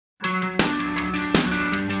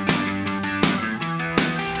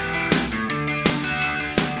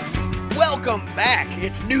back.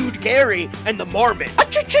 It's Nude, Gary, and the Marmot.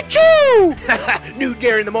 Achoo! Nude,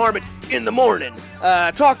 Gary, and the Marmot in the morning.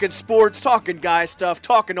 Talking sports, talking guy stuff,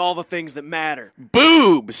 talking all the things that matter.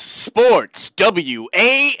 Boobs, sports,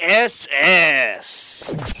 WASS.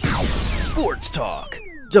 Sports talk,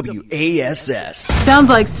 WASS. Sounds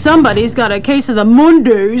like somebody's got a case of the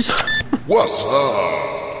Mondays. What's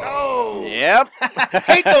up? Yep.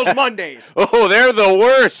 Hate those Mondays. Oh, they're the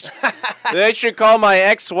worst. They should call my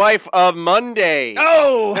ex-wife a Monday.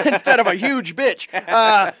 Oh, instead of a huge bitch.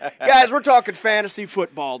 Guys, we're talking fantasy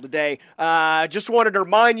football today. Just wanted to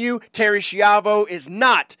remind you, Terry Schiavo is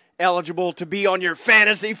not eligible to be on your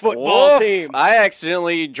fantasy football team. I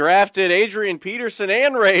accidentally drafted Adrian Peterson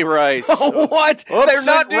and Ray Rice. What? Oops, They're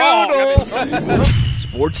not wrong.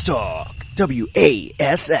 Sports talk,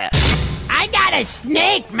 WASS. I got a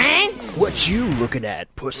snake, man. What you looking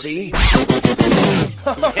at, pussy?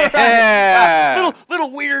 Yeah. Little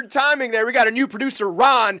weird timing there. We got a new producer,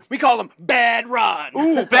 Ron. We call him Bad Ron.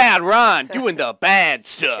 Ooh, Bad Ron, doing the bad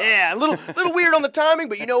stuff. Yeah, a little weird on the timing,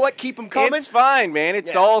 but you know what? Keep them coming. It's fine, man.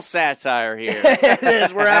 It's all satire here. It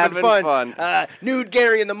is. We're having fun. Nude,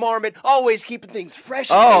 Gary, and the Marmot, always keeping things fresh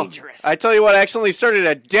and dangerous. I tell you what, I accidentally started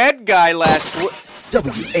a dead guy last week.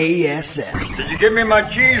 WASS. Did you give me my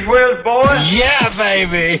cheese whiz, boy? Yeah,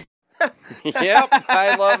 baby. Yep,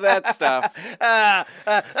 I love that stuff.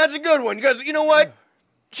 That's a good one, because you know what?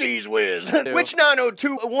 Cheese whiz. Which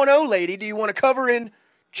 90210 lady do you want to cover in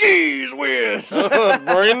Cheese whiz?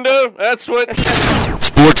 Brenda, that's what...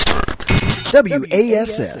 Sports talk,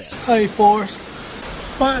 WASS. Hey, Forrest,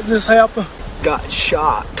 why did this happen? Got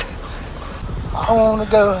shot. I want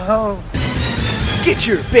to go home. Get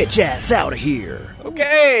your bitch ass out of here.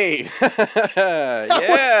 Okay. Yeah.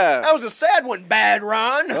 That was a sad one, Bad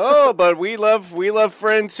Ron. Oh, but we love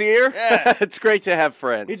friends here. Yeah. It's great to have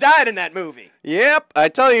friends. He died in that movie. Yep. I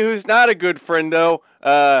tell you who's not a good friend, though.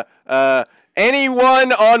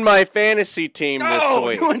 Anyone on my fantasy team this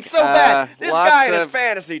week. Doing so bad. This guy and his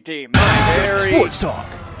fantasy team. Sports talk.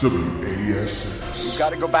 WASS. You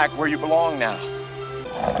gotta go back where you belong now.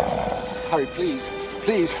 Hurry, please.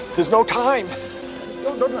 Please, there's no time.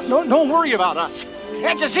 Don't worry about us.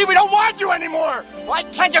 Can't you see we don't want you anymore? Why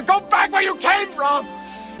can't you go back where you came from?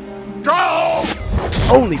 Go!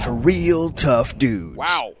 Only for real tough dudes.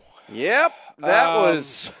 Wow. Yep. That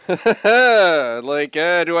was like,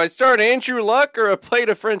 do I start Andrew Luck or a plate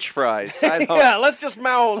of French fries? I don't... Yeah, let's just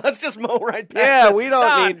mow right past Yeah, it. we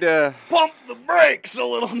don't need to pump the brakes a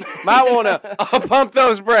little bit. Might want to pump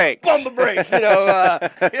those brakes. Pump the brakes,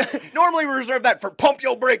 normally we reserve that for Pump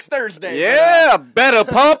Your Brakes Thursday. Yeah, better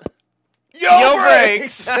pump your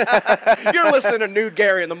brakes. You're listening to Nude,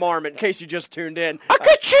 Gary, and the Marmot, in case you just tuned in.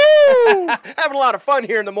 Achoo! Having a lot of fun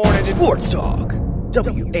here in the morning. Sports talk,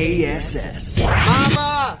 WASS.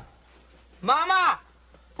 Mama,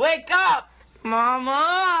 wake up.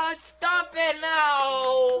 Mama, stop it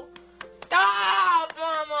now. Stop,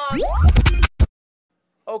 Mama.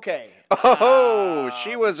 Okay. Oh,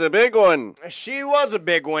 she was a big one. She was a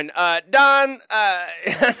big one. Don,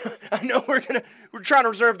 I know we're trying to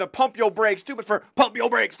reserve the Pump Your Brakes too, but for Pump Your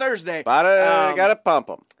Brakes Thursday. Gotta pump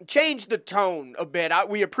them. Change the tone a bit.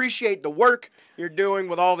 We appreciate the work you're doing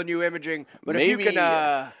with all the new imaging, but if you can,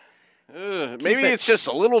 maybe it's just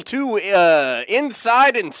a little too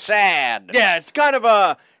inside and sad. Yeah, it's kind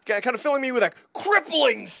of filling me with a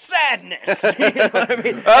crippling sadness. You know what I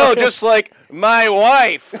mean? Oh, just like my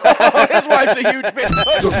wife. His wife's a huge bitch.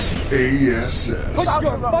 WASS. Put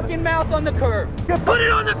your fucking mouth on the curb. Put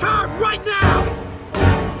it on the curb right now.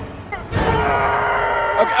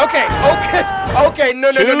 Okay.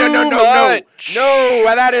 No. Too much. No,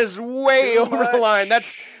 that is way over the line.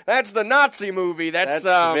 That's the Nazi movie. That's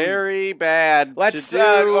very bad. Let's. to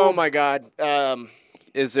do. Oh my God.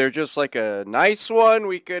 Is there just like a nice one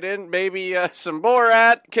we could end? Maybe some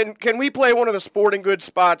Borat. Can we play one of the sporting goods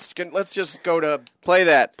spots? Let's just go to Play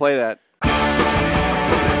that.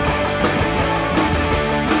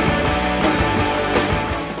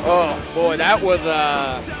 Oh boy, that was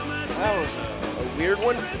a weird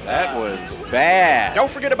one. That was bad.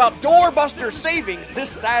 Don't forget about Doorbuster Savings this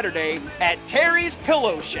Saturday at Terry's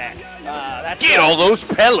Pillow Shack. Get all those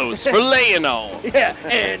pillows for laying on. Yeah,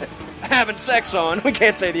 and having sex on. We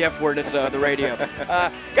can't say the F word, it's the radio.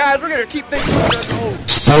 Guys, we're going to keep things moving.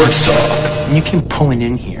 Sports talk. When you came pulling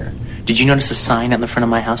in here, did you notice a sign on the front of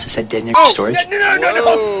my house that said dead next storage? No.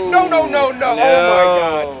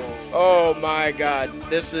 Oh my God.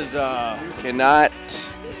 This is, You cannot.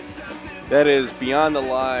 That is beyond the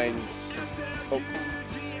lines. Oh.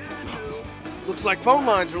 Looks like phone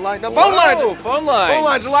lines are lighting up. Phone lines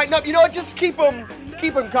are lighting up. You know what? Just keep them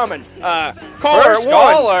Keep them coming. Caller First 1,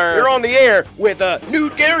 caller. you're on the air with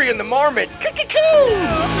Nude, Gary, and the Marmot.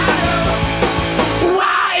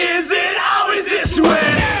 Why is it always this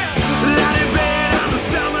way?